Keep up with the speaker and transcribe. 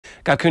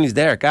Gav Cooney's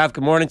there. Gav,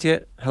 good morning to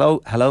you. Hello,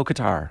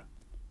 Qatar.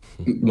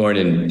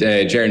 Morning,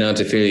 Ger. Not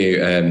to feel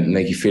you,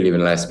 make you feel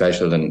even less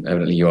special than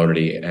evidently you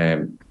already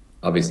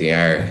obviously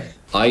are.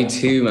 I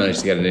too managed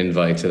to get an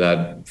invite to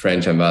that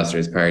French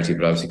ambassador's party,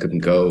 but obviously couldn't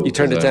go. You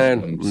turned it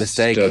down. I'm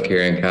Mistake. stuck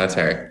here in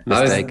Qatar.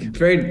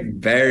 Mistake. I was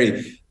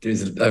very.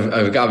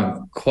 I've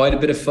got quite a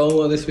bit of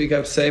FOMO this week, I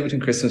have to say,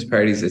 between Christmas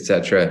parties,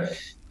 etc.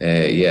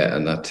 Yeah,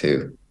 and that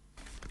too.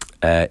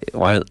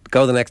 Well,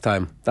 go the next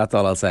time. That's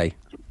all I'll say.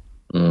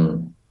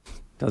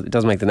 It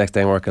does make the next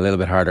day work a little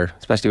bit harder,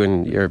 especially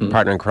when your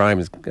partner in crime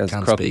is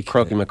Croaky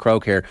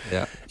McCroke here.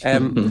 Yeah.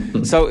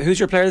 So, who's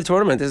your player of the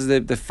tournament? This is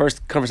the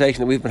first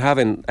conversation that we've been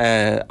having.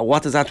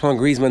 What does Antoine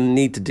Griezmann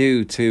need to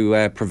do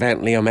to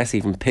prevent Leo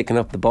Messi from picking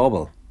up the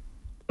bauble?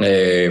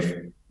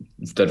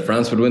 That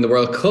France would win the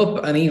World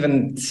Cup, and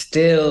even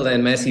still,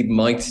 then Messi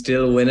might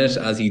still win it,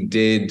 as he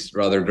did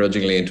rather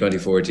grudgingly in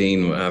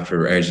 2014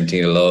 after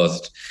Argentina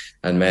lost.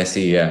 And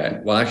Messi,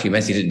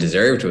 Messi didn't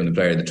deserve to win the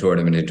player of the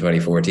tournament in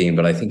 2014,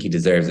 but I think he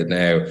deserves it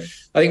now.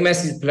 I think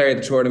Messi's the player of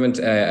the tournament,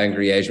 and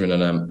Griezmann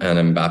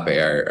and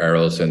Mbappe are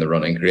also in the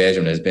running.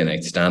 Griezmann has been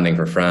outstanding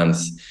for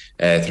France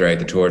throughout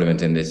the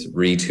tournament in this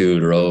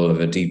retooled role of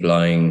a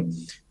deep-lying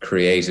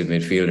creative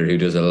midfielder who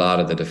does a lot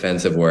of the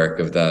defensive work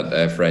of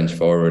that French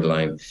forward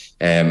line,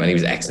 and he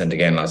was excellent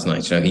again last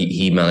night. You know,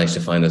 he managed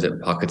to find those little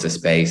pockets of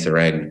space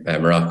around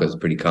Morocco's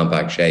pretty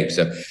compact shape.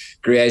 So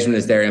Griezmann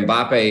is there.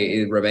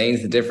 Mbappe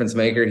remains the difference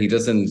maker. He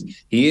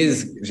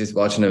is, just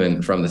watching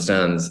him from the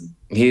stands,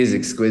 he is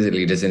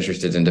exquisitely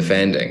disinterested in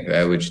defending,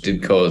 which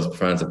did cause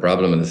France a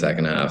problem in the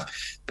second half.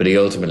 But he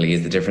ultimately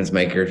is the difference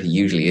maker. He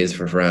usually is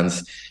for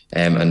France,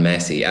 and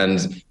Messi.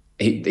 And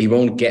they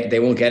won't get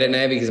it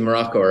now because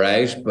Morocco are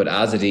out. But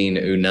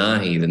Azzedine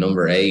Ounahi, the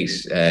number 8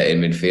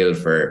 in midfield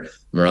for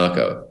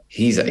Morocco,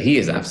 he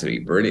is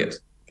absolutely brilliant.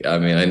 I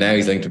mean, I know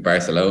he's linked to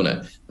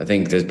Barcelona. I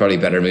think there's probably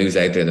better moves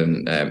out there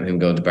than him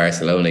going to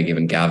Barcelona,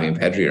 given Gavi and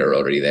Pedri are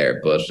already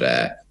there. But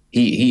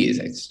he is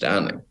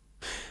outstanding.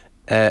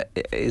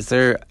 Is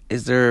there?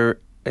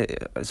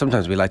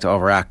 Sometimes we like to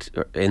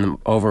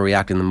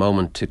overreact in the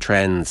moment to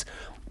trends,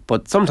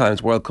 but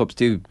sometimes World Cups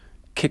do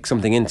kick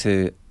something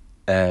into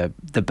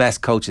the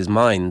best coaches'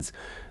 minds.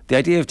 The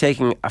idea of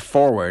taking a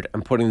forward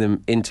and putting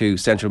them into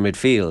central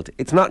midfield,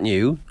 it's not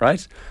new,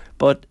 right?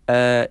 But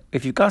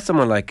if you've got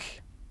someone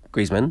like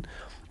Griezmann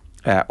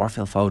or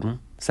Phil Foden,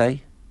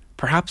 say,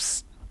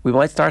 perhaps we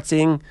might start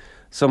seeing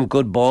some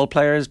good ball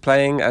players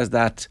playing as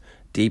that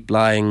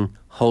deep-lying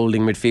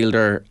holding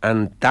midfielder,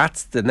 and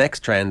that's the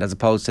next trend, as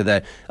opposed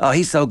to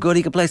he's so good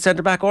he could play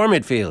centre-back or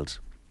midfield.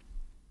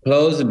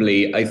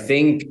 Plausibly, I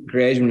think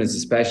Griezmann is a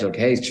special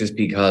case just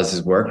because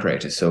his work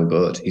rate is so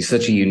good. He's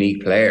such a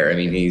unique player. I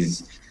mean,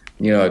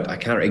 I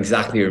can't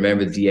exactly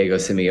remember the Diego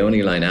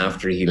Simeone line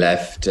after he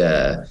left,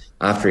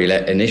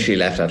 initially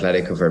left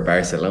Atletico for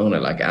Barcelona,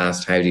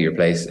 asked, how do you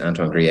replace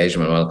Antoine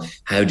Griezmann? Well,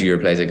 how do you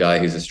replace a guy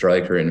who's a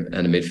striker and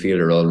a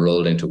midfielder all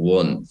rolled into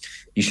one?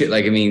 You should,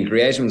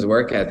 Griezmann's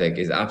work ethic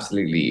is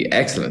absolutely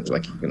excellent. You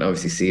can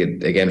obviously see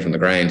it again from the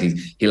ground.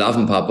 He'll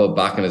often pop up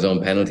back in his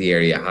own penalty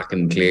area, hack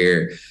and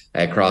clear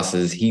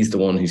crosses. He's the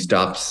one who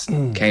stops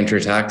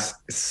counter-attacks,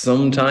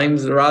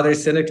 sometimes rather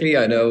cynically.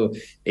 I know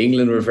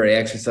England were very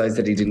exercised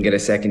that he didn't get a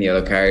second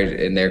yellow card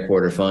in their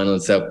quarter-final.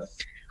 So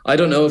I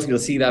don't know if you'll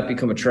see that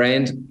become a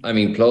trend. I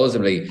mean,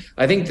 plausibly,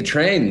 I think the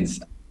trends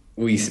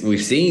we've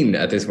seen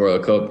at this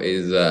World Cup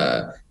is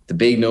the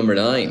big number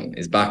 9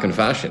 is back in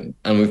fashion,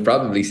 and we've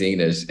probably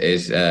seen it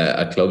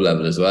at club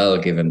level as well,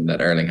 given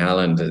that Erling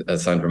Haaland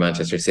has signed for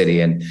Manchester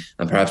City and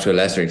perhaps to a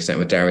lesser extent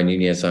with Darwin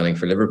Núñez signing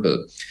for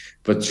Liverpool.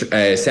 But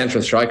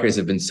central strikers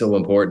have been so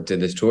important in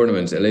this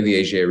tournament.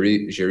 Olivier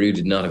Giroud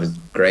did not have his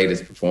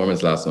greatest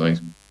performance last night,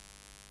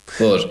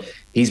 but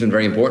he's been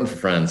very important for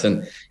France.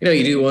 And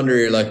you do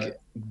wonder,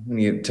 when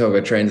you talk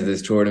about trends of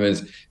this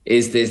tournament,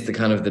 is this the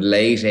kind of the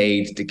late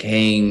age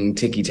decaying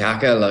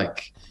tiki-taka?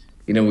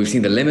 We've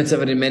seen the limits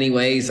of it in many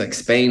ways.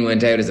 Spain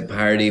went out as a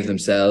parody of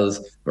themselves.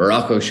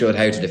 Morocco showed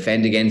how to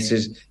defend against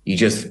it. You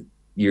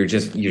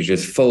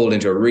just fold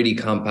into a really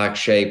compact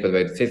shape with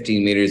about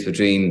 15 meters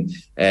between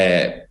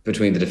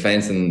the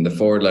defense and the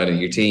forward line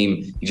of your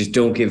team. You just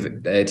don't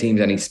give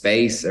teams any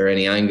space or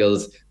any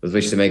angles with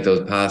which to make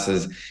those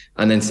passes.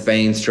 And then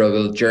Spain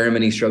struggled.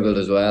 Germany struggled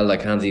as well.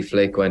 Hansi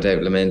Flick went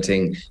out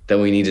lamenting that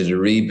we needed a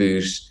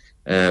reboot.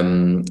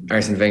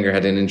 Arsene Wenger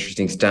had an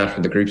interesting stat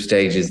from the group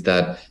stages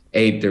that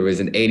there was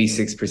an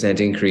 86%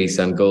 increase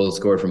on goals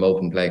scored from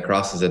open play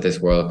crosses at this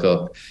World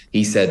Cup.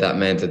 He said that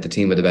meant that the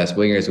team with the best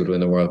wingers would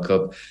win the World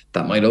Cup.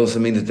 That might also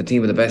mean that the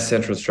team with the best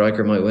central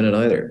striker might win it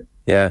either.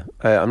 Yeah,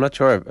 I'm not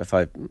sure if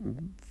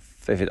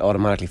it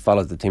automatically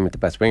follows the team with the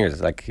best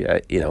wingers.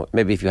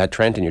 Maybe if you had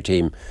Trent in your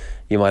team,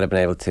 you might have been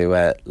able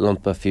to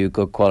lump a few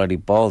good quality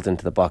balls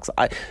into the box.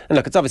 And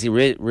look, it's obviously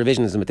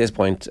revisionism at this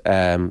point.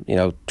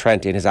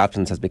 Trent in his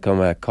absence has become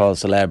a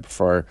cause célèbre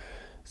for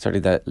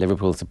certainly the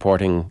Liverpool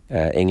supporting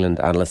England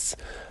analysts.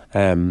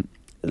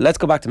 Let's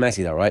go back to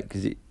Messi though, right?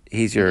 Because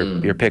he's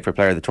your pick for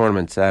player of the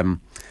tournament.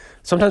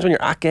 Sometimes when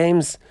you're at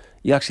games,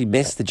 you actually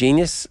miss the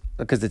genius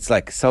because it's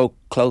like so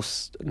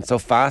close and so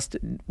fast.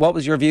 What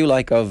was your view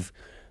like of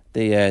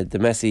the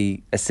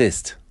Messi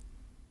assist?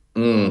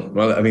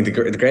 Well, I mean, the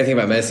great thing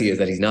about Messi is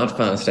that he's not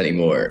fast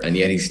anymore, and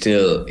yet he's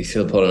still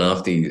pulling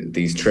off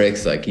these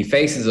tricks. Like he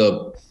faces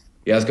up,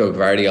 he has to go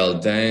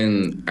Gvardiol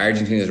down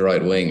Argentina's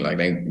right wing. Like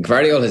now,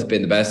 Gvardiol has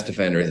been the best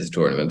defender of this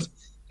tournament.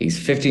 He's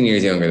 15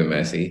 years younger than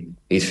Messi.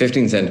 He's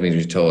 15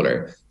 centimeters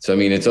taller. So I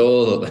mean, it's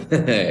all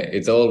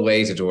it's all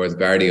weighted towards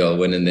Gvardiol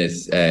winning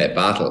this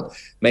battle.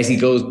 Messi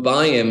goes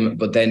by him,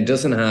 but then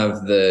doesn't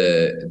have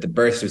the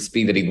burst of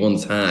speed that he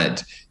once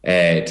had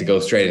to go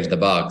straight into the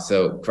box.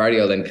 So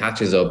Gvardiol then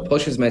catches up,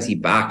 pushes Messi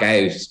back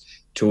out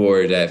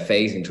toward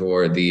facing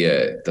toward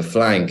the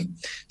flank.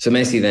 So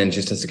Messi then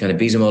just has to kind of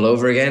beat him all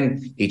over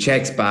again. He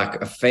checks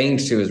back, a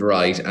feint to his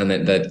right, and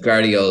then that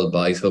Gvardiol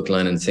buys hook,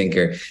 line, and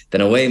sinker.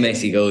 Then away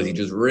Messi goes. He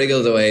just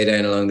wriggles away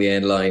down along the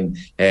end line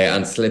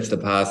and slips the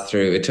pass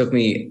through. It took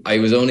me. I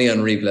was only on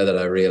replay that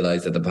I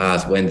realised that the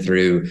pass went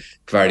through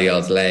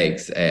Gvardiol's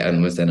legs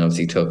and was then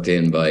obviously tucked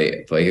in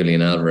by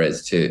Julian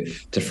Alvarez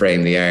to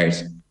frame the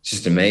art. It's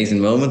just an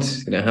amazing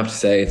moment. I have to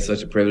say, it's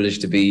such a privilege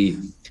to be.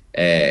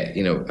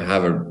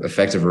 Have an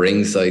effective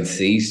ringside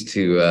seat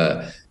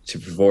to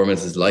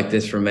performances like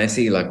this from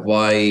Messi. Like,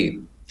 why?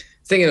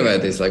 Thinking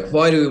about this, like,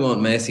 why do we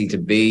want Messi to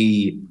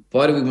be?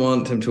 Why do we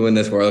want him to win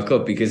this World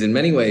Cup? Because in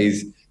many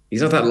ways,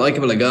 he's not that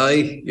likable a guy.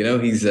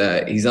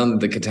 He's on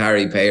the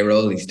Qatari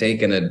payroll. He's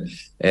taken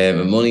a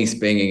money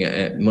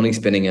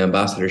spinning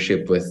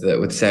ambassadorship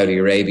with Saudi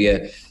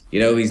Arabia.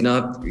 He's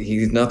not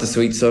the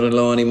sweet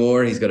son-in-law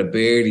anymore. He's got a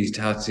beard. He's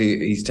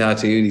tattooed.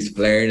 He's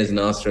flaring his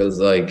nostrils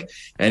like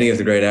any of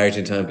the great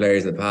Argentine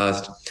players of the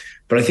past.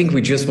 But I think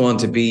we just want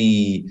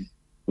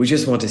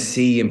to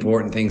see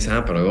important things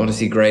happen. We want to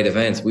see great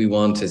events. We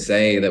want to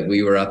say that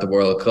we were at the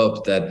World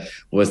Cup that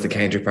was the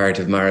counterpart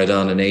of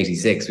Maradona in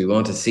 '86. We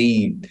want to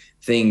see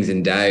things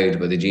endowed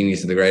by the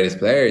genius of the greatest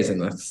players,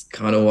 and that's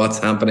kind of what's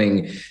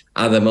happening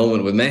at the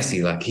moment with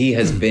Messi. Like, he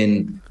has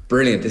been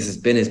brilliant. This has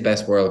been his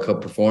best World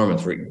Cup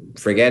performance.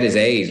 Forget his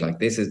age. Like,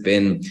 this has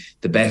been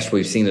the best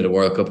we've seen at a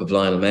World Cup of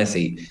Lionel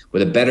Messi,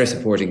 with a better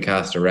supporting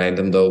cast around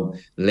him, though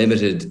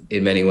limited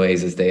in many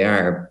ways as they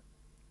are.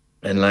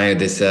 And now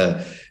this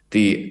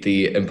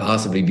the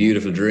impossibly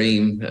beautiful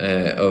dream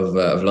of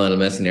Lionel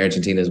Messi in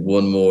Argentina is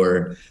one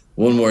more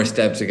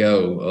step to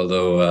go.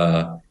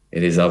 Although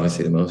it is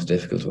obviously the most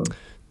difficult one.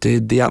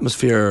 Did the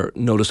atmosphere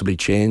noticeably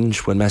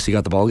change when Messi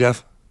got the ball,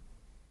 Gav?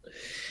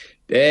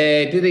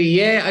 Did he?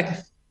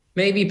 Yeah.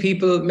 Maybe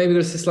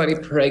there's a slightly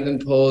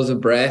pregnant pause of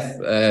breath,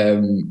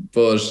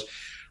 but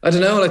I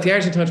don't know. Like, the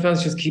Argentine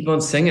fans just keep on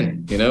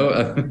singing.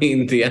 I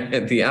mean, the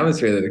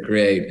atmosphere that they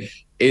create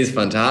is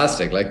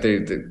fantastic. Like,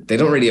 they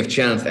don't really have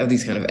chance. They have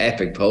these kind of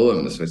epic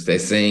poems which they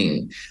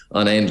sing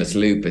on endless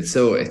loop.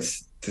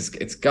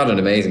 It's got an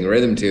amazing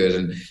rhythm to it,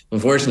 and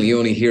unfortunately, you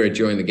only hear it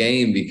during the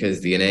game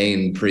because the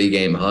inane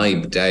pre-game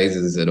hype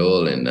douses it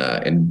all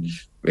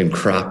in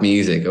crap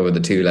music over the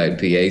too loud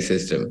PA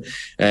system.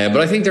 But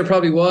I think there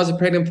probably was a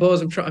pregnant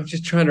pause. I'm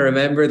just trying to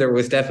remember. There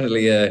was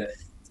definitely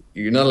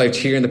you're not allowed to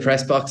cheer in the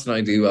press box, and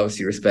I do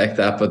obviously respect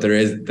that, but there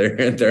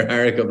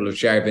are a couple of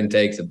sharp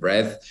intakes of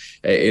breath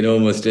in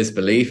almost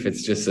disbelief.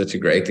 It's just such a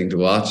great thing to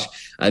watch.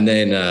 And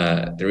then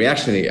the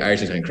reaction of the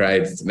Argentine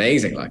crowd, it's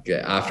amazing. Like,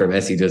 after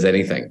Messi does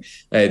anything,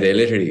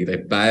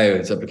 they bow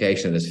in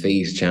supplication at his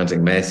feet,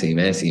 chanting Messi,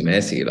 Messi,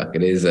 Messi. Like,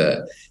 it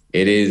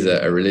is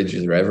a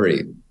religious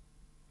reverie.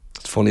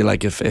 It's funny,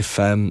 like, if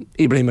Ibrahim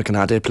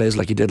Konate plays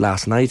like he did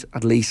last night,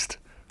 at least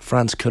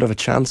France could have a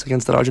chance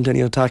against that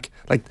Argentinian attack.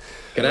 Like,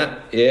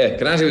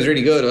 Konate was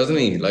really good, wasn't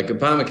he? Like,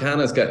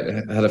 Upamecano's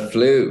had a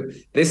flu.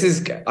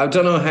 I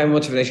don't know how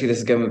much of an issue this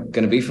is going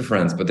to be for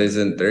France, but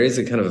there is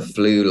a kind of a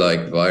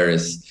flu-like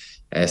virus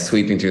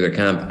sweeping through their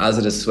camp, as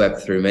it has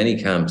swept through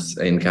many camps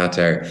in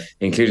Qatar,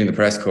 including the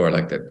press corps.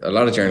 Like, a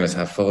lot of journalists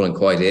have fallen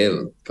quite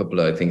ill. A couple,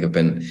 I think, have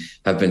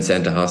been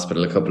sent to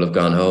hospital. A couple have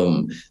gone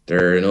home.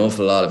 There are an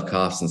awful lot of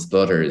coughs and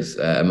splutters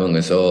among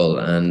us all,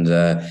 and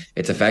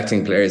it's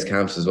affecting players'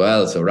 camps as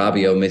well. So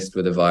Rabiot missed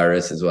with the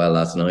virus as well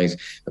last night.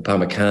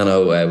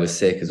 Upamecano was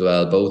sick as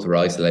well. Both were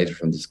isolated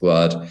from the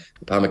squad.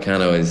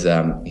 Upamecano is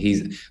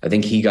I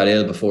think he got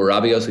ill before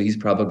Rabiot, so he's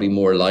probably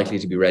more likely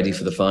to be ready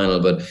for the final.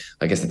 But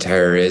I guess the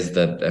terror is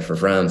that for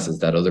France is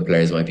that other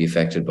players might be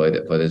affected by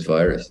this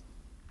virus.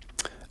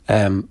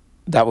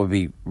 That would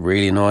be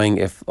really annoying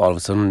if all of a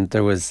sudden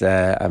there was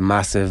a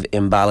massive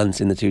imbalance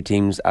in the two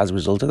teams as a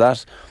result of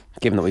that,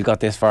 given that we got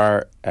this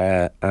far.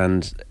 You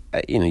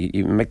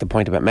make the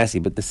point about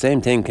Messi, but the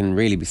same thing can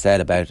really be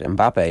said about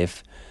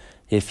Mbappe.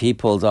 If he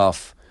pulls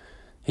off,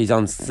 he's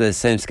on the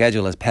same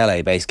schedule as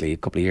Pele, basically a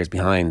couple of years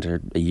behind,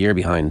 or a year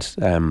behind,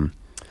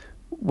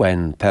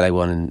 when Pele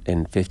won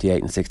in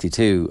 58 and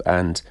 62.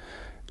 And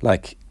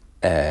like,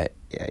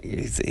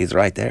 he's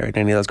right there in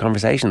any of those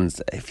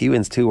conversations. If he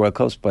wins 2 World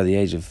Cups by the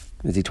age of,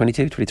 is he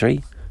 22,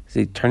 23? Is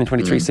he turning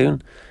 23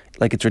 soon?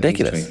 Like, it's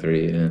ridiculous.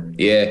 23,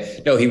 yeah.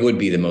 No, he would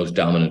be the most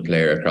dominant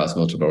player across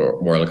multiple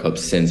World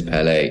Cups since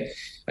Pele.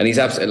 And he's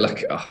absolutely,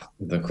 like,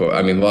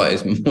 I mean,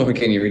 what more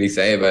can you really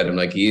say about him?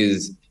 Like, he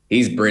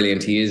he's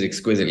brilliant. He is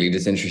exquisitely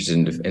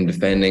disinterested in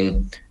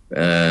defending.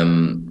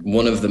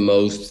 One of the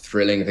most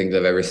thrilling things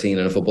I've ever seen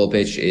on a football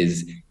pitch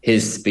is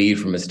his speed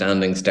from a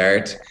standing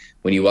start.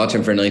 When you watch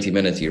him for 90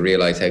 minutes, you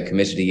realise how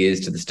committed he is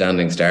to the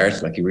standing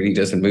start. Like, he really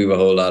doesn't move a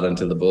whole lot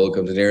until the ball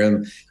comes near him,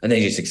 and then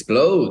he just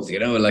explodes.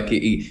 Like,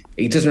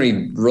 he doesn't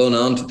really run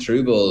onto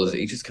through balls.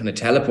 He just kind of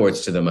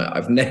teleports to them.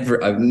 I've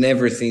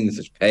never seen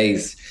such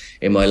pace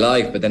in my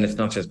life. But then it's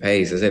not just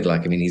pace, is it?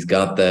 Like, I mean, he's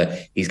got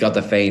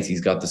the feints, he's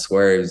got the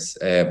swerves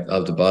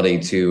of the body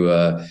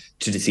to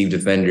deceive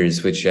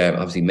defenders, which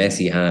obviously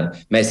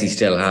Messi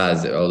still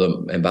has,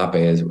 although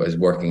Mbappe is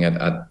working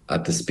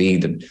at the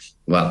speed that,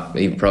 well,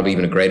 probably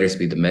even a greater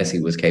speed than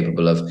Messi was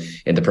capable of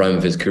in the prime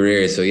of his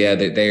career. So yeah,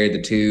 they're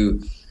the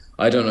two.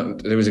 I don't know.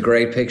 There was a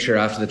great picture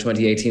after the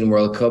 2018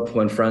 World Cup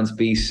when France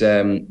beat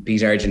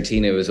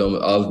Argentina. It was of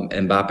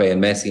Mbappe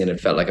and Messi, and it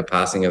felt like a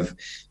passing of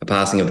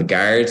the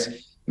guard.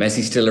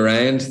 Messi's still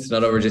around. It's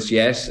not over just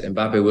yet.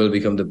 Mbappe will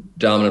become the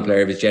dominant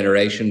player of his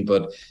generation,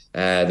 but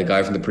the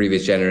guy from the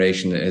previous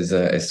generation is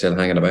still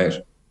hanging about.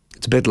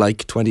 It's a bit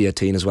like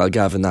 2018 as well,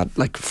 Gavin, that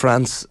like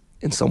France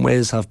in some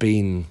ways have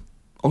been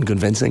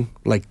unconvincing,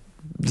 like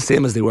the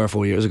same as they were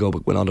 4 years ago,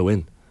 but went on to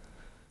win.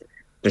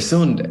 They're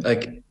so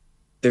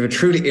they have a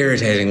truly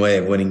irritating way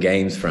of winning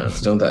games,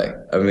 France, don't they?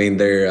 I mean,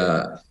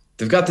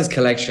 they've got this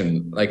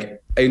collection,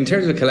 like, in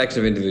terms of a collection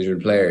of individual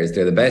players,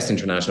 they're the best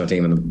international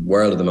team in the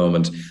world at the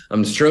moment.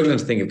 I'm struggling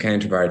to think of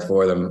counterparts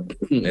for them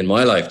in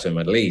my lifetime,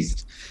 at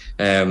least.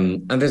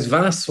 And there's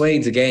vast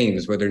swathes of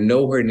games where they're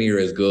nowhere near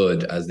as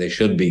good as they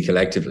should be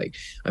collectively.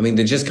 I mean,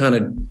 they just kind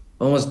of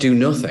almost do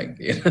nothing,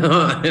 you know.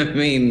 I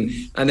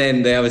mean, and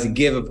then they obviously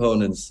give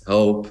opponents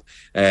hope,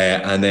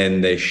 and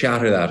then they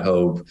shatter that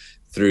hope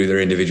through their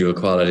individual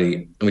quality.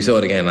 And we saw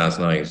it again last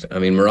night. I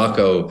mean,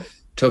 Morocco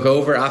took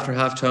over after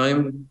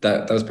half-time.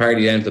 That was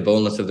partly down to the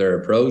boldness of their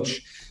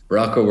approach.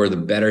 Morocco were the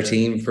better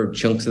team for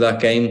chunks of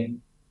that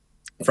game.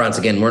 France,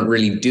 again, weren't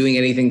really doing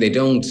anything. They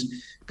don't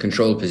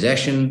control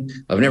possession.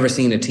 I've never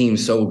seen a team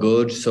so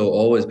good, so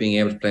always being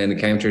able to play in the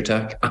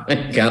counter-attack.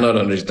 I cannot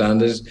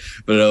understand it,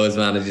 but it always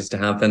manages to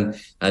happen.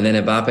 And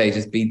then Mbappe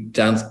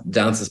just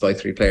dances by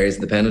three players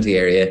in the penalty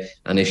area,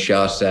 and his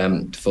shot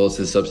falls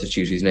to the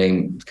substitute, whose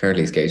name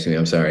currently escapes me,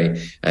 I'm sorry,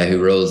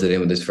 who rolls it in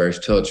with his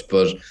first touch.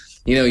 But,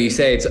 you know, you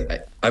say it's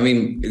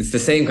the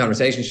same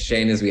conversation,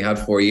 Shane, as we had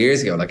 4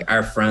 years ago. Like,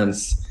 are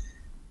France...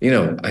 You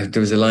know,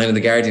 there was a line in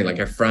The Guardian, like,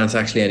 are France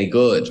actually any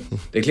good?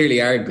 They clearly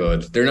are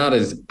good. They're not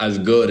as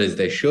good as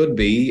they should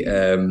be,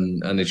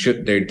 and they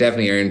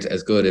definitely aren't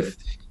as good as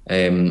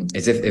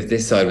if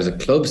this side was a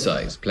club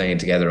side playing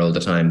together all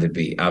the time. They'd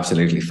be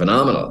absolutely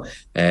phenomenal.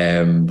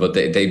 But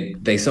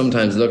they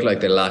sometimes look like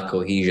they lack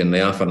cohesion.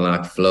 They often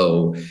lack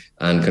flow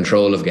and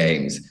control of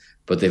games.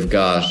 But they've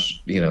got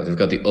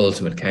the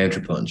ultimate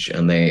counterpunch,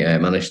 and they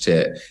managed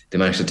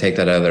to take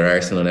that out of their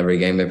arsenal in every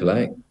game they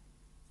play.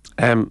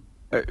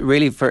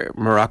 Really, for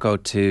Morocco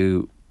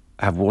to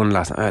have won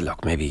last night,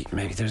 look, maybe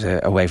there's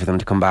a way for them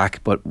to come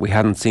back, but we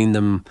hadn't seen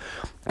them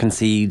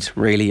concede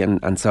really,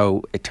 and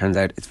so it turns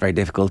out it's very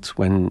difficult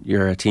when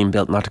you're a team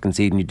built not to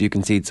concede, and you do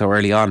concede so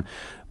early on.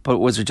 But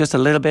was there just a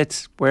little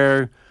bit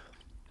where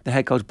the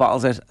head coach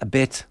bottles it a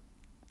bit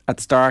at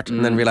the start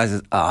and then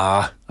realises,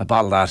 I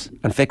bottled that,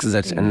 and fixes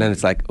it, and then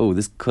it's like, oh,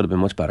 this could have been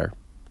much better?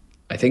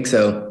 I think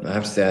so. I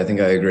have to say, I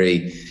think I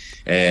agree.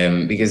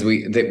 Because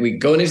we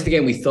going into the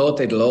game, we thought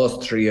they'd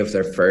lost three of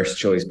their first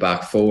choice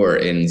back four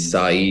in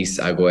Saiss,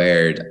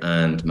 Aguerd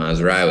and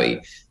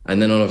Mazraoui,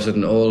 and then all of a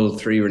sudden all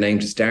three were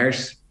named to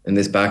start in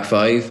this back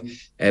five,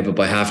 but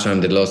by halftime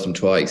they'd lost them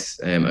twice.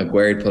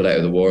 Aguerd pulled out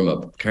of the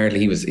warm-up. Apparently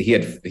he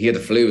had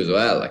the flu as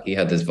well, like he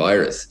had this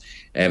virus,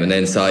 and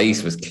then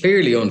Saiss was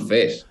clearly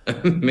unfit. I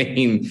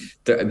mean,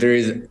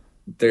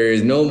 there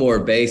is no more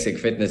basic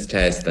fitness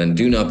test than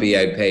do not be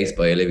outpaced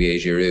by Olivier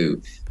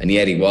Giroud, and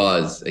yet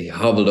he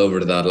hobbled over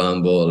to that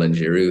long ball and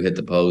Giroud hit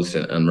the post,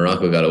 and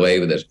Morocco got away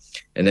with it.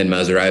 And then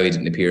Mazraoui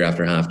didn't appear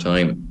after half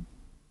time.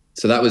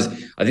 So I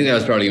think that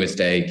was probably a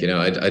mistake. You know,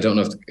 I don't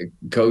know if the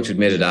coach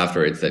admitted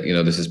afterwards that, you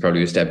know, this is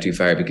probably a step too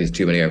far because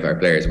too many of our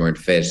players weren't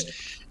fit.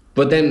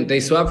 But then they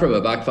swapped from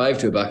a back five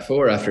to a back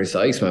four after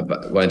Saiss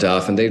went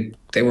off, and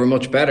they were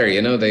much better.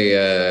 You know,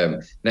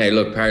 now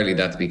look, partly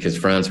that's because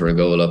France were a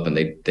goal up and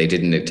they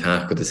didn't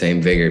attack with the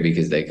same vigour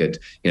because they could,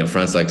 you know,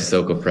 France like to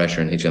soak up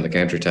pressure and hit you on the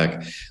counter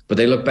attack. But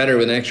they looked better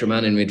with an extra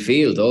man in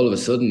midfield. All of a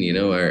sudden, you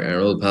know, our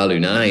old pal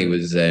Unai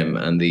was,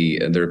 and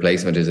the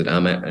replacement is at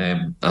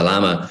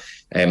Alama.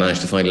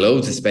 Managed to find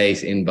loads of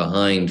space in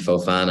behind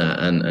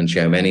Fofana and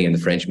Tchouaméni in the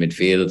French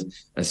midfield,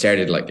 and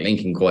started like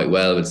linking quite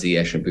well with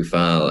Ziyech and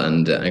Boufal,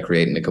 and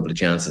creating a couple of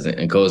chances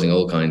and causing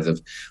all kinds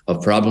of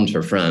problems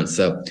for France.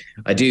 So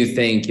I do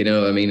think, you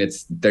know, I mean,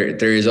 there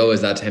is always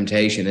that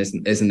temptation,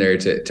 isn't there,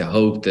 to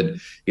hope that,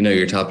 you know,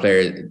 your top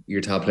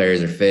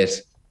players are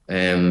fit.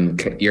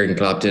 Jurgen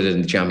Klopp did it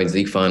in the Champions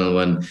League final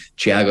when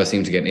Thiago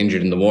seemed to get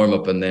injured in the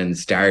warm-up and then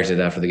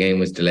started after the game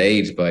was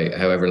delayed by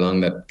however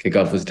long that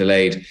kickoff was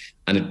delayed,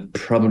 and it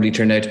probably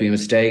turned out to be a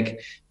mistake,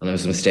 and it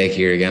was a mistake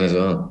here again as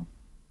well.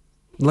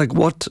 Like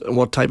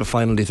what type of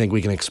final do you think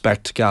we can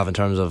expect, Gav, in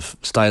terms of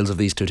styles of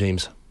these two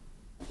teams?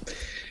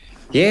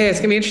 Yeah, it's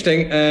gonna be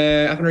interesting.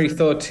 I haven't really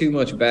thought too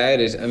much about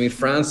it. I mean,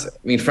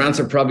 France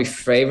are probably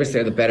favourites.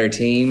 They're the better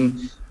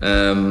team.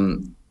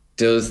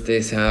 Does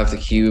this have the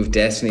cue of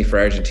destiny for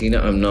Argentina?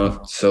 I'm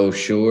not so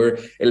sure.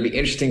 It'll be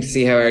interesting to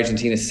see how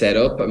Argentina set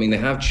up. I mean, they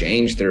have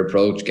changed their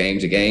approach game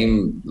to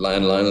game.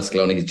 Lionel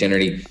Scaloni has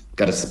generally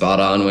got a spot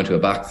on, went to a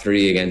back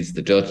three against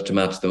the Dutch to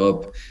match them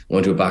up,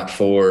 went to a back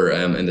four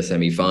in the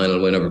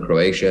semi-final win over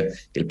Croatia.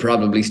 He'll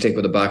probably stick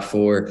with a back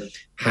four.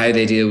 How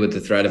they deal with the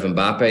threat of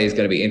Mbappe is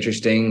going to be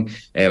interesting,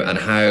 and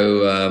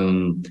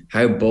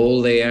how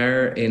bold they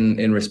are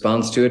in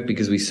response to it,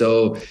 because we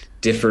saw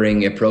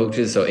differing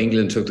approaches. So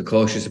England took the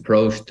cautious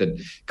approach that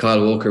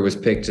Kyle Walker was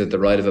picked at the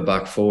right of a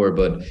back four,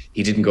 but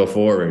he didn't go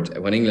forward.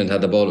 When England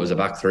had the ball, it was a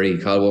back three.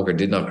 Kyle Walker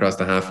did not cross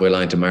the halfway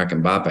line to mark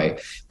Mbappe.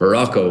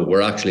 Morocco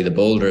were actually the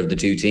bolder of the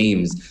two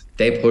teams.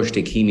 They pushed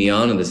Hakimi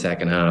on in the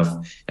second half,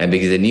 and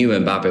because they knew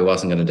Mbappe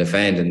wasn't going to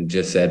defend, and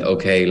just said,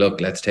 okay,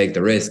 look, let's take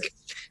the risk.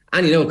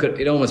 And,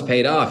 it almost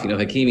paid off.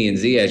 Hakimi and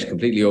Ziyech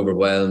completely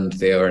overwhelmed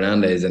Theo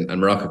Hernandez, and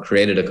Morocco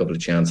created a couple of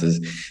chances.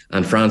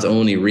 And France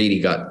only really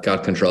got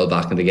control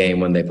back in the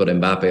game when they put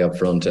Mbappe up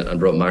front and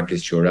brought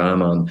Marcus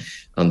Thuram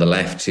on the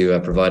left to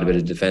provide a bit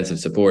of defensive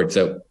support.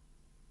 So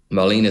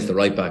Molina is the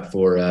right back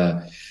for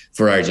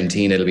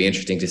Argentina. It'll be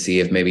interesting to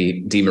see if maybe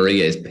Di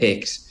Maria is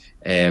picked,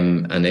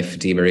 and if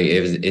Di Maria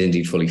is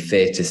indeed fully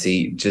fit,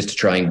 to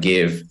try and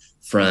give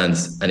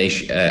France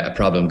a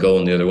problem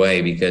going the other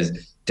way, because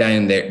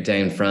down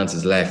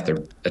France's left, they're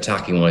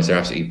attacking wise, they're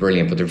absolutely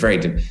brilliant, but they're very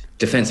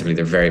defensively,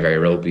 they're very, very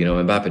ropey.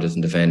 Mbappe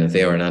doesn't defend, and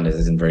Theo Hernandez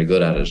isn't very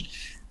good at it.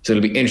 So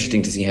it'll be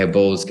interesting to see how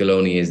bold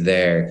Scaloni is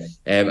there.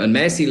 And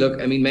Messi,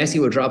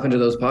 Messi will drop into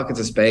those pockets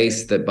of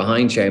space that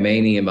behind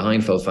Tchouaméni and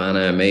behind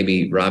Fofana, and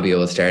maybe Rabiot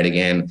will start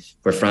again,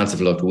 where France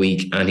have looked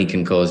weak, and he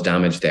can cause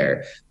damage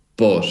there.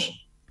 But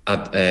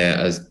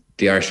as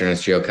the Irish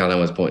journalist Gio Callan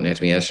was pointing out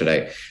to me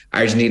yesterday,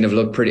 Argentina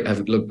have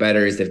looked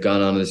better as they've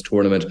gone on in this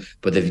tournament,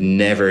 but they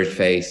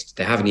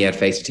haven't yet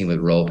faced a team with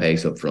raw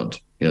pace up front.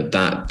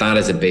 That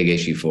is a big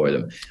issue for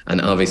them,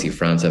 and obviously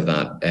France have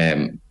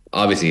that.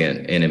 Obviously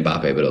in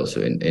Mbappe, but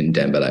also in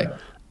Dembele.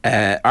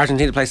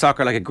 Argentina play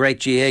soccer like a great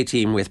GA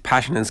team with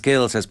passion and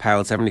skill, says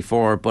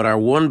Powell74, but are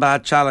one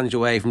bad challenge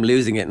away from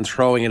losing it and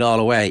throwing it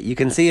all away. You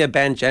can see a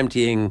bench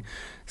emptying,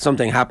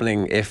 something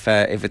happening if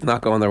it's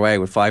not going their way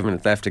with 5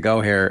 minutes left to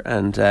go here,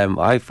 and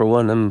I for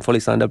one am fully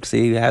signed up to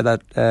see how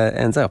that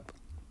ends up.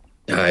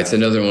 It's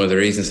another one of the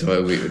reasons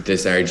why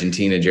this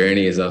Argentina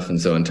journey is often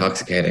so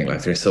intoxicating.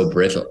 Like, they're so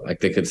brittle.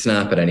 Like, they could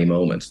snap at any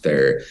moment.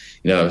 They're,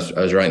 I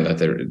was writing that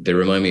they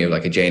remind me of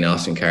like a Jane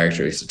Austen character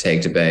who used to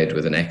take to bed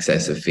with an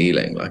excess of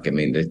feeling. Like,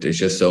 there's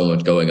just so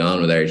much going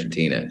on with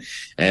Argentina.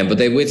 But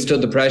they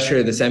withstood the pressure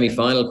of the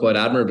semi-final quite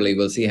admirably.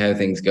 We'll see how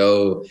things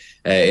go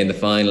in the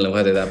final, and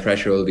whether that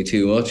pressure will be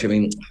too much.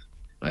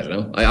 I don't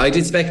know. I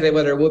did speculate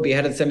whether it would be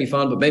ahead of the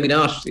semi-final, but maybe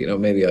not.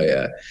 Maybe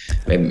I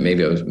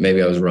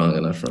was wrong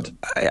on that front.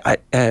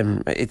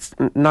 It's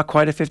not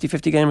quite a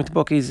 50-50 game with the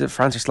bookies.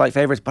 France are slight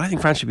favourites, but I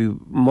think France should be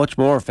much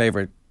more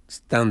favourites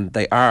than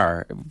they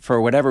are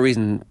for whatever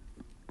reason.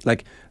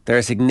 Like, they're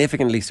a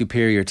significantly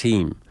superior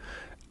team,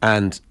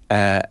 and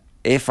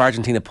if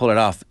Argentina pull it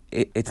off,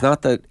 it's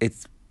not that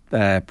it's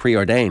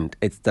preordained.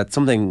 It's that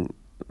something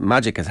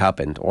magic has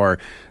happened, or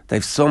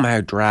they've somehow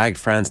dragged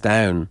France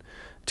down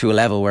to a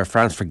level where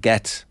France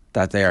forget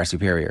that they are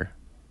superior.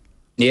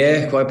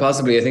 Yeah, quite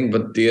possibly, I think.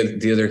 But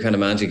the other kind of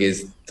magic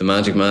is the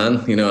magic man.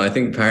 I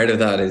think part of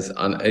that is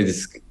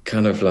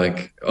kind of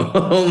like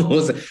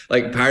almost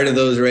like part of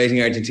those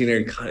rating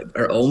Argentina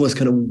are almost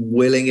kind of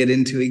willing it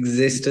into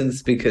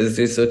existence, because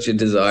there's such a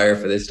desire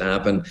for this to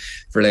happen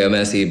for Leo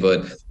Messi.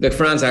 But look,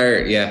 France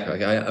are,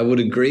 I would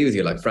agree with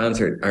you. Like,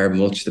 France are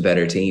much the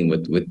better team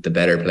with the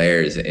better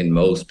players in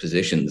most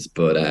positions.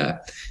 But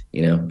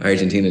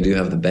Argentina do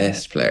have the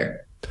best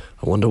player.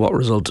 I wonder what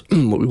result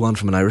what we want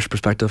from an Irish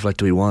perspective. Like,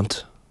 do we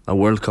want a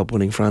World Cup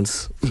winning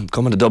France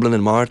coming to Dublin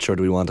in March, or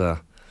do we want what's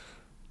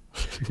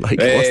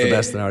the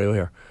best scenario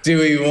here? Do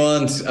we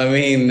want,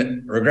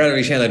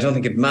 regrettably, Shane, I don't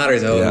think it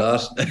matters a whole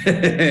lot.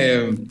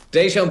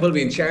 Deschamps will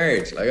be in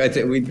charge. Like, I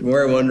think we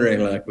were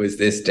wondering, like, was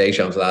this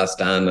Deschamps' last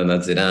stand, and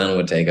that Zidane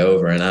would take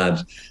over and add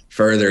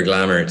further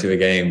glamour to a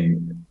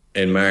game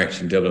in March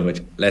in Dublin,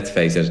 which, let's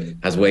face it,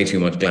 has way too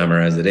much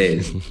glamour as it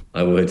is.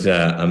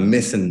 I'm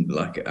missing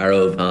like our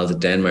old pals at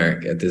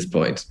Denmark at this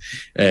point.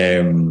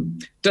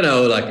 Don't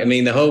know. Like,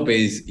 the hope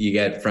is you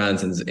get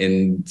France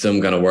in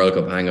some kind of World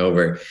Cup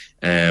hangover.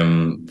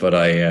 But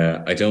I'm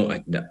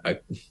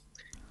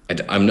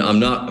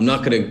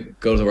not going to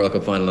go to the World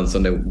Cup final on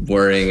Sunday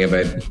worrying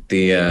about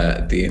the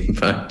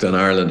impact on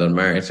Ireland on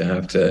March.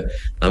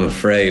 I'm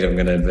afraid I'm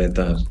going to admit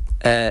that.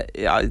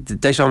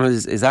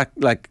 Deschamps, is that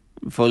like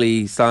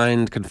fully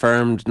signed,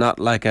 confirmed, not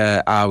like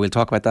we'll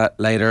talk about that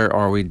later, or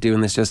are we doing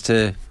this just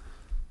to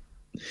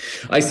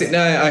I see.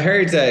 No, I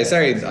heard.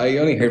 Sorry, I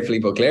only heard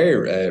Philippe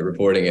Auclair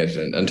reporting it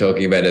and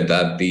talking about it.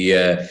 That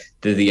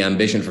the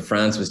ambition for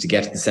France was to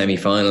get to the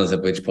semi-finals,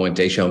 at which point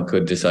Deschamps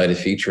could decide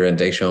his future, and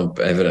Deschamps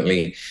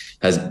evidently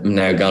has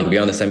now gone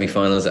beyond the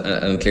semi-finals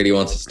and clearly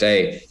wants to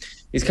stay.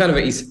 He's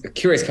a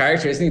curious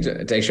character, isn't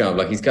he, Deschamps?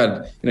 Like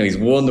he's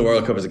won the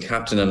World Cup as a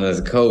captain and as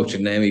a coach,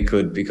 and now he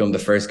could become the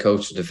first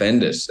coach to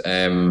defend it.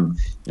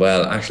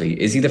 Well, actually,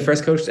 is he the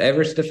first coach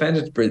ever to defend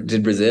it?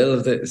 Did Brazil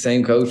have the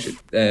same coach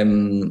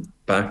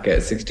back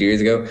 60 years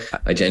ago?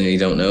 I genuinely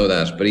don't know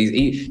that, but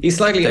he's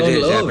slightly unloved.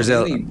 Did, yeah,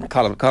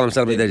 Brazil. Colin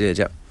Selby, they did,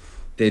 yeah.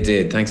 They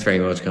did. Thanks very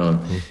much, Colin.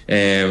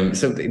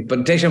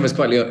 But Deschamps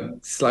was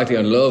slightly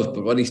unloved.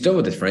 But what he's done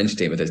with this French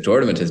team, with this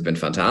tournament, has been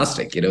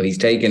fantastic.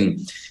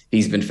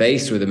 He's been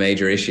faced with a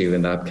major issue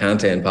in that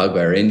Kanté and Pogba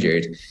are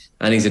injured,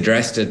 and he's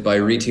addressed it by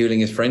retooling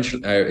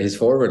his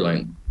forward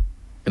line.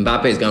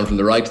 Mbappe has gone from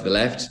the right to the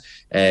left.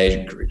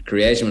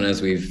 Griezmann,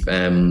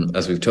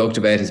 as we've talked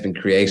about, has been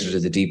created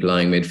as a deep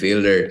lying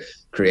midfielder,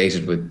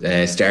 created with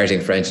starting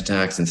French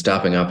attacks and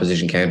stopping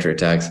opposition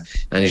counter-attacks.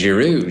 And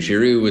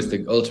Giroud was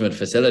the ultimate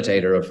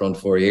facilitator up front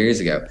 4 years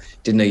ago.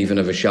 Didn't even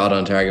have a shot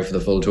on target for the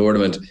full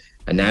tournament.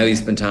 And now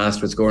he's been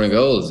tasked with scoring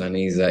goals, and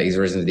he's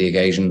risen to the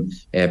occasion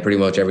pretty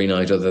much every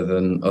night other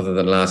than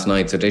last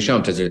night. So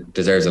Deschamps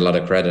deserves a lot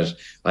of credit,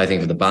 I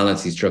think, for the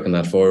balance he struck in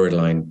that forward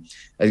line.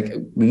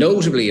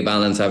 Notably, a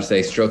balance, I have to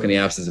say, struck in the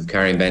absence of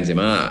Karim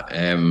Benzema.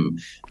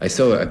 I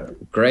saw a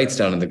great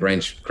stat on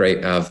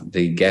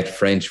the Get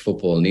French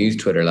Football News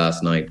Twitter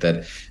last night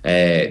that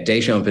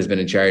Deschamps has been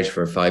in charge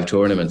for 5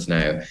 tournaments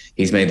now.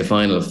 He's made the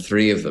final of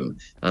 3 of them,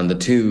 and the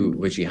 2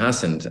 which he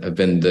hasn't have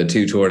been the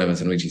 2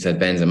 tournaments in which he's had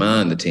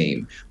Benzema in the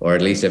team, or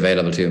at least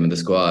available to him in the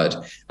squad.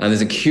 And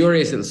there's a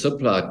curious little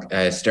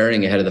subplot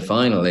stirring ahead of the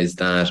final, is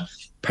that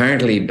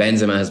apparently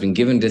Benzema has been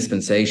given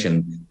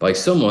dispensation by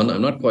someone,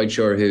 I'm not quite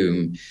sure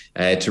whom,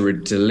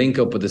 to link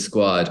up with the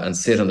squad and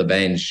sit on the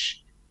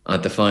bench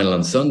at the final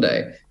on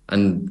Sunday.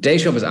 And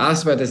Deschamps was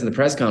asked about this in the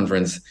press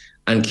conference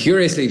and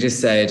curiously just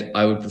said,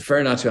 I would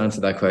prefer not to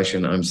answer that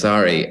question, I'm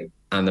sorry.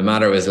 And the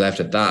matter was left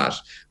at that,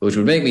 which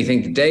would make me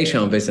think that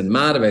Deschamps isn't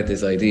mad about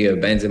this idea of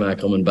Benzema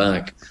coming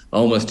back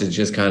almost to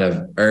just kind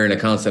of earn a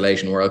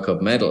consolation World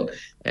Cup medal.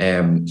 So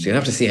you'll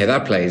have to see how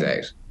that plays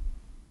out.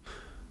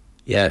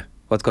 Yeah.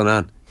 What's going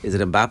on? Is it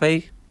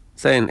Mbappe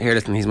saying, here,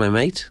 listen, he's my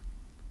mate?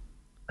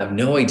 I have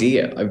no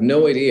idea. I don't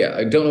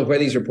know where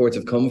these reports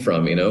have come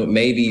from,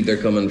 Maybe they're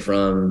coming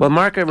from... Well,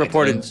 Marca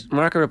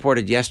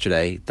reported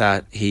yesterday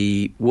that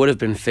he would have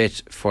been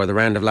fit for the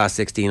round of last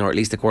 16, or at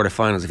least the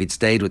quarterfinals, if he'd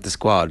stayed with the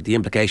squad. The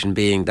implication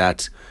being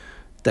that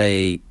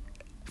they,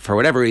 for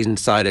whatever reason,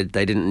 decided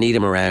they didn't need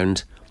him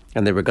around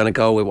and they were going to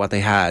go with what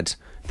they had.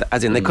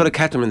 As in, they could have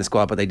kept him in the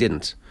squad, but they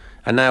didn't.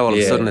 And now all of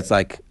a sudden it's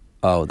like,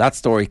 oh, that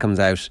story comes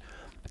out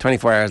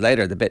 24 hours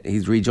later,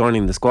 he's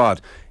rejoining the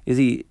squad. Is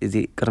he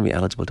going to be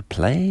eligible to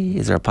play?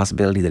 Is there a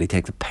possibility that he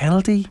takes a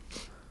penalty?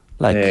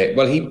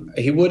 Well,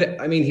 he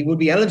would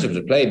be eligible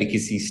to play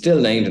because he's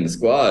still named in the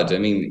squad. I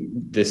mean,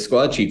 the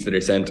squad sheets that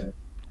are sent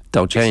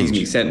don't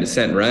change.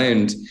 Sent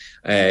round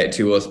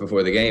to us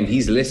before the game.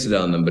 He's listed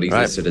on them, but he's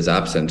listed as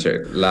absent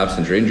or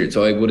injured.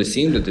 So I would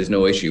assume that there's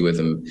no issue with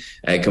him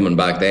coming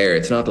back there.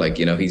 It's not like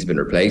he's been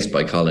replaced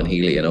by Colin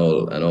Healy and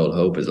all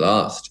hope is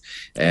lost.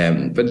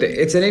 But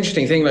it's an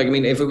interesting thing.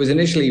 If it was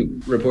initially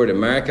reported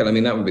Marca,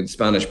 that would be the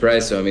Spanish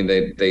press. So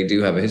they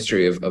do have a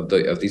history of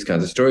these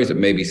kinds of stories that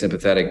may be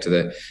sympathetic to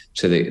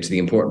the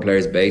important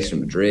players based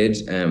in Madrid,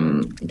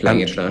 playing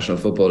international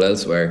football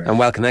elsewhere and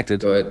well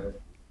connected.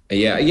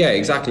 Yeah,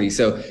 exactly.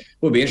 So it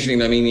would be interesting.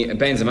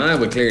 Benzema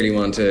would clearly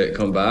want to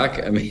come back.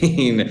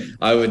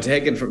 I would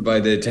take it by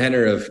the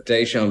tenor of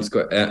Deschamps'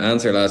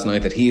 answer last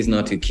night that he is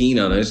not too keen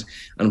on it.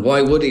 And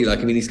why would he?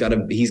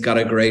 He's got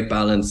a great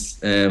balance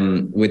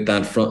with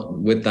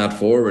that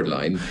forward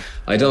line.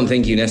 I don't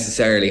think you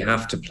necessarily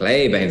have to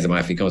play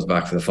Benzema if he comes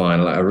back for the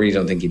final. I really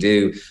don't think you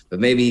do. But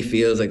maybe he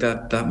feels like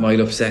that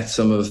might upset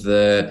some of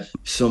the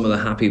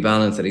happy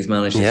balance that he's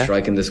managed to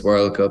strike in this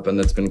World Cup, and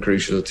that's been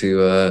crucial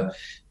to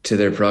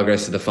their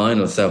progress to the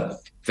final. So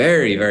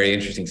very, very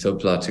interesting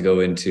subplot to go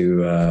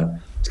into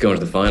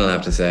the final, I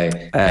have to say.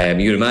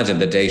 You'd imagine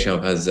that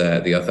Deschamps has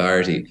the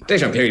authority.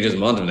 Deschamps clearly doesn't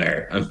want him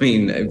there.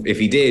 If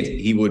he did,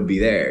 he would be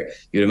there.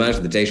 You'd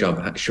imagine that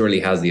Deschamps surely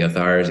has the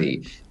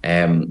authority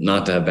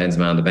not to have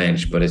Benzema on the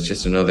bench, but it's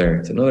just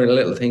another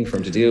little thing for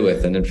him to deal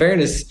with. And in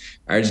fairness,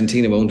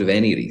 Argentina won't have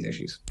any of these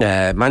issues.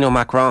 Emmanuel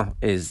Macron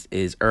is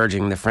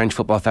urging the French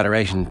Football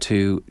Federation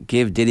to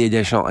give Didier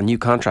Deschamps a new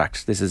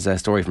contract. This is a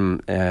story from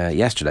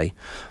yesterday.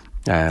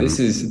 This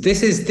is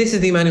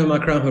the Emmanuel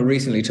Macron who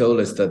recently told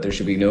us that there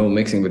should be no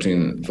mixing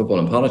between football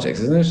and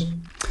politics, isn't it?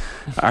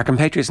 Our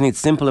compatriots need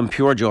simple and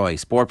pure joy.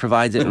 Sport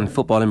provides it, and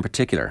football in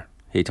particular,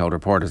 he told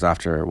reporters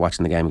after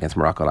watching the game against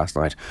Morocco last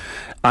night.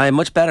 I am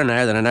much better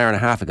now than an hour and a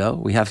half ago.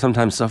 We have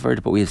sometimes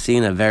suffered, but we have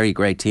seen a very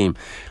great team.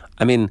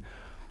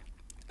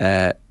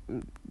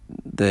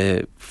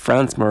 The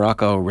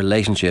France-Morocco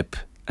relationship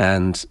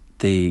and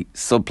the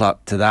subplot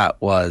to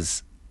that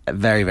was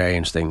very, very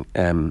interesting.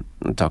 I'm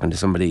talking to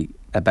somebody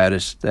about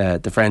it.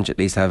 The French at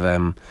least have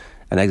an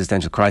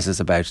existential crisis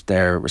about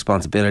their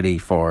responsibility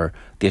for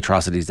the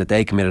atrocities that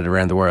they committed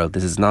around the world.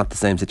 This is not the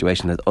same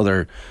situation as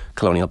other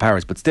colonial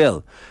powers, but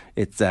still,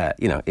 it's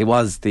it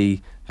was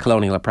the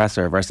colonial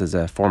oppressor versus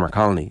a former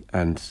colony,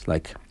 and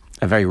like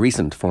a very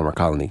recent former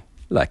colony.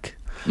 Like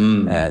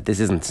this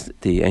isn't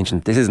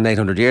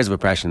 800 years of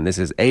oppression. This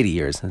is 80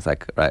 years. It's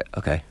like, right,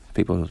 okay,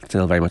 people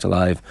still very much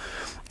alive.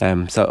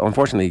 So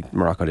unfortunately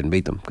Morocco didn't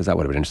beat them, because that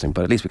would have been interesting,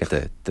 but at least we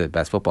get the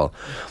best football.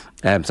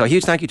 So a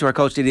huge thank you to our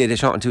coach Didier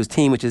Deschamps and to his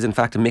team, which is in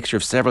fact a mixture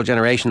of several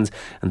generations,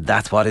 and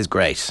that's what is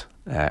great.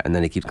 And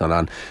then he keeps going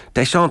on.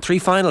 Deschamps 3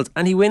 finals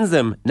and he wins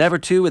them, never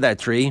 2 without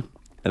 3.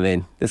 I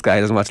mean, this guy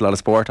doesn't watch a lot of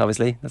sport,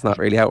 obviously. That's not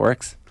really how it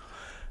works,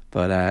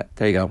 but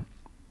there you go.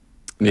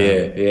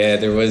 Yeah,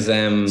 there was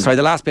sorry,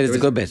 the last bit is the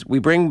good bit. We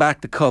bring back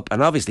the cup,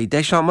 and obviously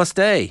Deschamps must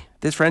stay.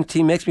 This French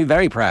team makes me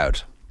very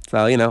proud.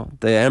 So,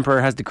 the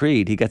emperor has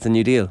decreed he gets a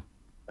new deal.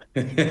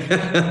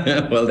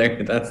 Well,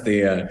 that's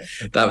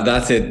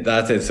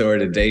it.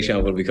 Sort of,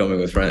 Deschamps will be coming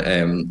with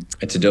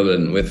to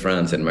Dublin with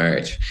France in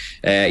March.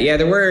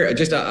 There were,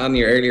 just on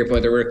your earlier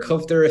point, there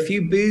were a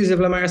few boos of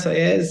La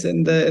Marseillaise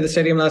in the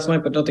stadium last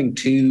night, but nothing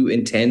too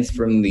intense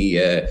from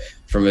a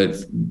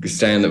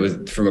stand that was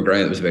from a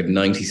ground that was about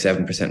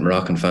 97%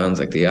 Moroccan fans.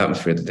 Like, the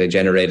atmosphere that they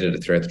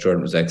generated throughout the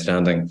tournament was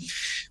outstanding.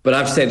 But I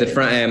have to say that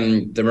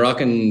the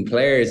Moroccan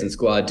players and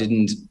squad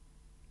didn't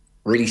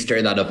really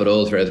stir that up at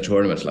all throughout the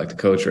tournament. Like, the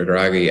coach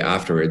Regragui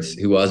afterwards,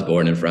 who was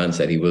born in France,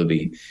 said he will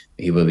be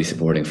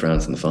supporting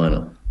France in the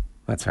final.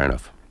 That's fair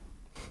enough.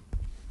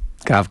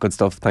 Gav, good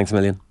stuff. Thanks a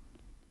million.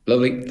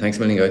 Lovely. Thanks a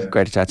million, guys.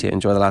 Great to chat to you.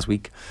 Enjoy the last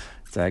week.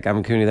 It's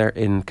Gavin Cooney there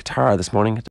in Qatar this morning.